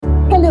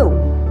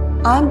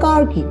I'm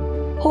Gargi,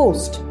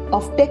 host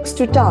of Text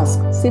to Task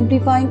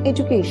Simplifying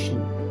Education.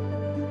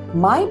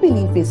 My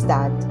belief is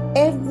that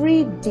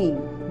every day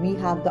we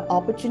have the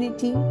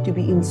opportunity to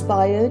be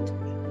inspired,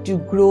 to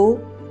grow,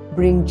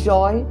 bring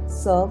joy,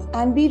 serve,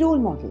 and be role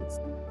models.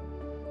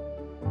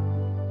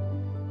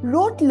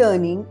 Rote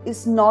learning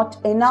is not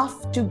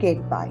enough to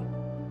get by.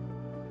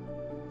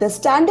 The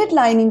standard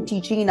line in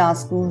teaching in our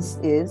schools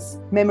is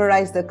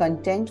memorize the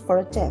content for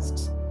a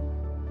test.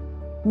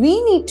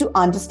 We need to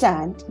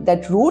understand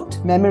that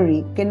rote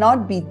memory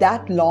cannot be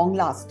that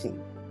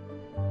long-lasting.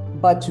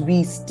 But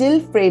we still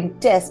frame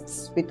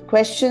tests with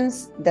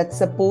questions that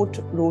support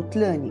rote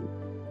learning.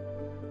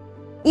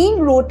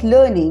 In rote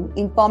learning,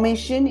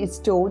 information is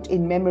stored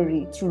in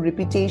memory through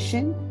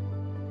repetition.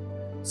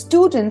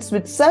 Students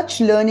with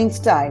such learning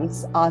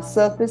styles are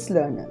surface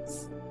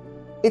learners.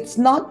 It's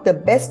not the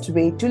best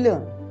way to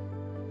learn.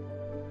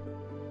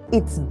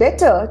 It's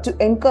better to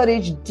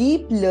encourage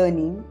deep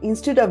learning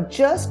instead of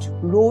just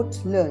rote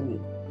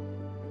learning.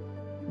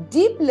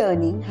 Deep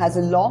learning has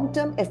a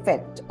long-term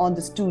effect on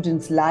the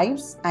students'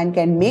 lives and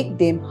can make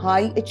them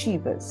high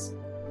achievers.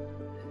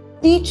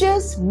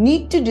 Teachers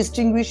need to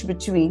distinguish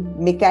between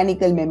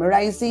mechanical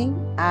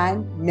memorizing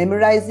and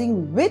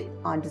memorizing with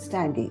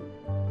understanding.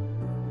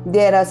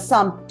 There are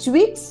some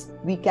tweaks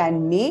we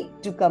can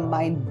make to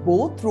combine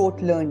both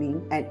rote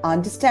learning and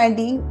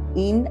understanding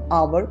in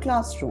our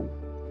classroom.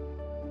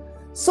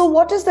 So,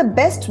 what is the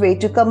best way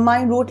to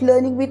combine rote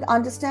learning with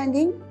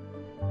understanding?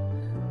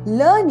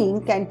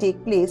 Learning can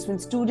take place when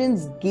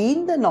students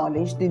gain the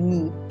knowledge they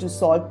need to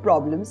solve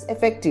problems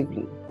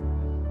effectively.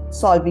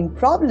 Solving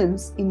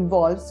problems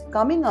involves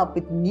coming up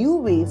with new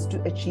ways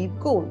to achieve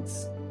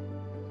goals.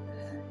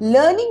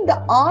 Learning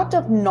the art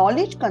of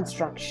knowledge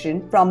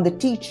construction from the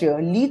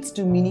teacher leads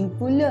to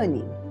meaningful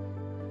learning.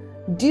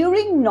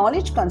 During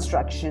knowledge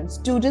construction,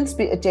 students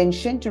pay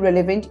attention to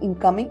relevant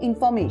incoming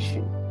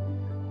information,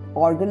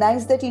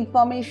 organize that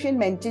information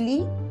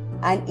mentally,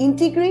 and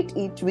integrate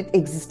it with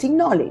existing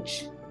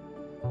knowledge.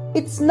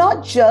 It's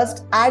not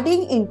just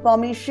adding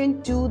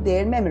information to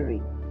their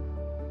memory.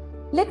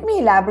 Let me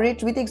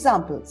elaborate with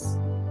examples.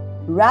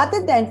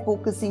 Rather than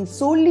focusing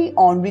solely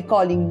on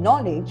recalling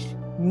knowledge,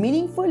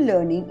 meaningful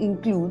learning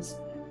includes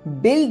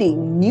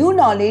building new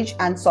knowledge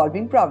and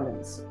solving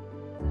problems.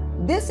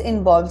 This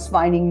involves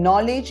finding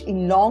knowledge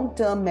in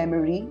long-term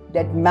memory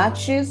that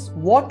matches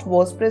what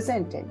was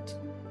presented.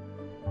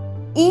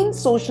 In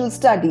social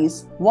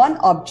studies, one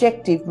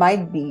objective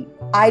might be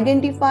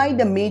identify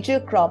the major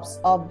crops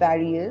of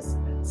various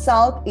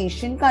South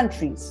Asian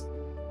countries.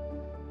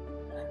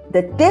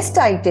 The test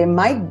item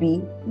might be,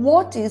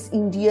 what is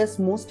India's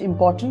most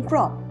important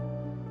crop?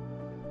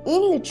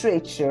 In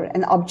literature,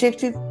 an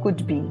objective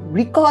could be,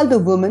 recall the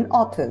women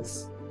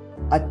authors.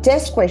 A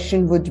test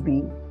question would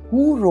be,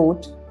 who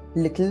wrote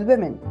Little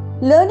Women?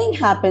 Learning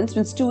happens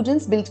when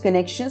students build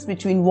connections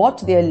between what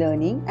they are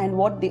learning and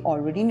what they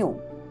already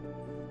know.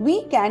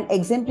 We can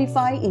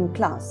exemplify in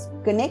class,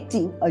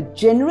 connecting a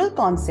general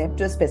concept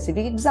to a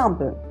specific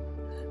example,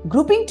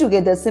 grouping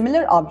together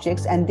similar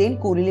objects and then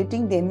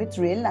correlating them with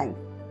real life.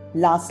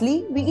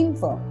 Lastly, we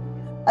infer,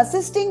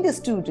 assisting the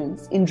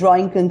students in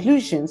drawing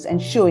conclusions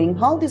and showing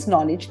how this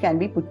knowledge can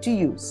be put to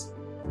use.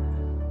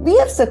 We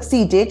have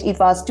succeeded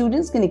if our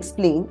students can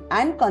explain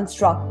and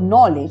construct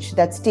knowledge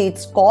that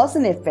states cause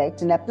and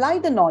effect and apply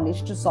the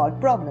knowledge to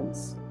solve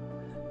problems.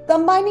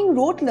 Combining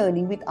rote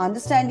learning with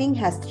understanding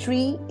has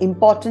three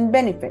important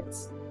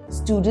benefits.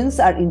 Students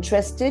are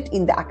interested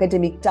in the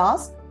academic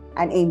task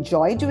and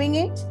enjoy doing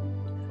it,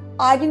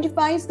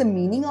 identifies the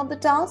meaning of the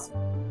task,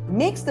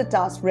 makes the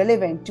task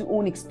relevant to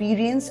own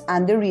experience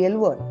and the real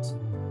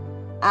world,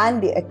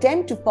 and they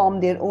attempt to form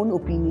their own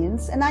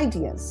opinions and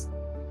ideas.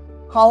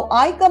 How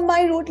I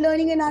combine rote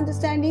learning and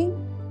understanding?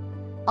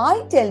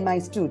 I tell my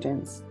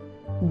students,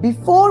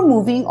 before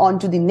moving on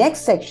to the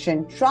next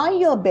section, try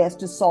your best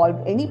to solve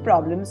any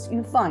problems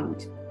you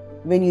find.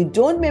 When you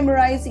don't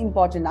memorize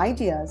important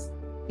ideas,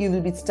 you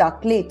will be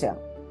stuck later.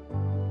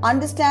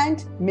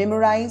 Understand,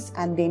 memorize,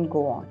 and then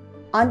go on.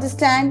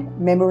 Understand,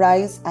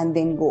 memorize, and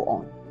then go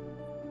on.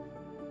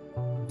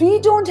 We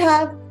don't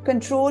have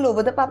control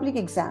over the public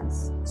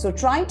exams, so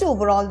trying to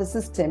overhaul the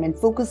system and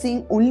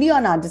focusing only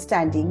on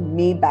understanding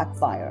may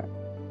backfire.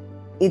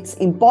 It's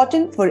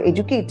important for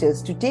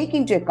educators to take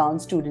into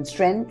account student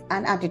strengths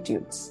and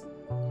attitudes.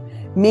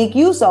 Make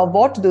use of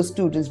what those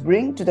students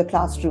bring to the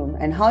classroom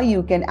and how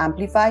you can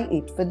amplify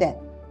it for them.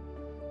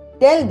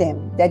 Tell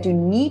them that you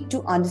need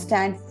to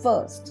understand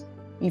first.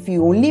 If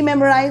you only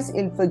memorize,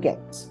 you'll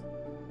forget.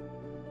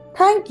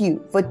 Thank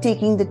you for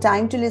taking the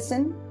time to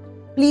listen.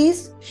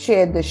 Please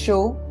share the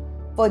show.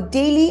 For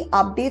daily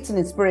updates and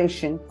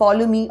inspiration,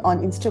 follow me on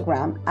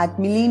Instagram at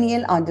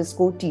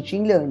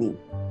millennial_teaching learning.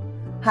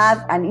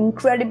 Have an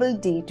incredible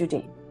day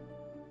today.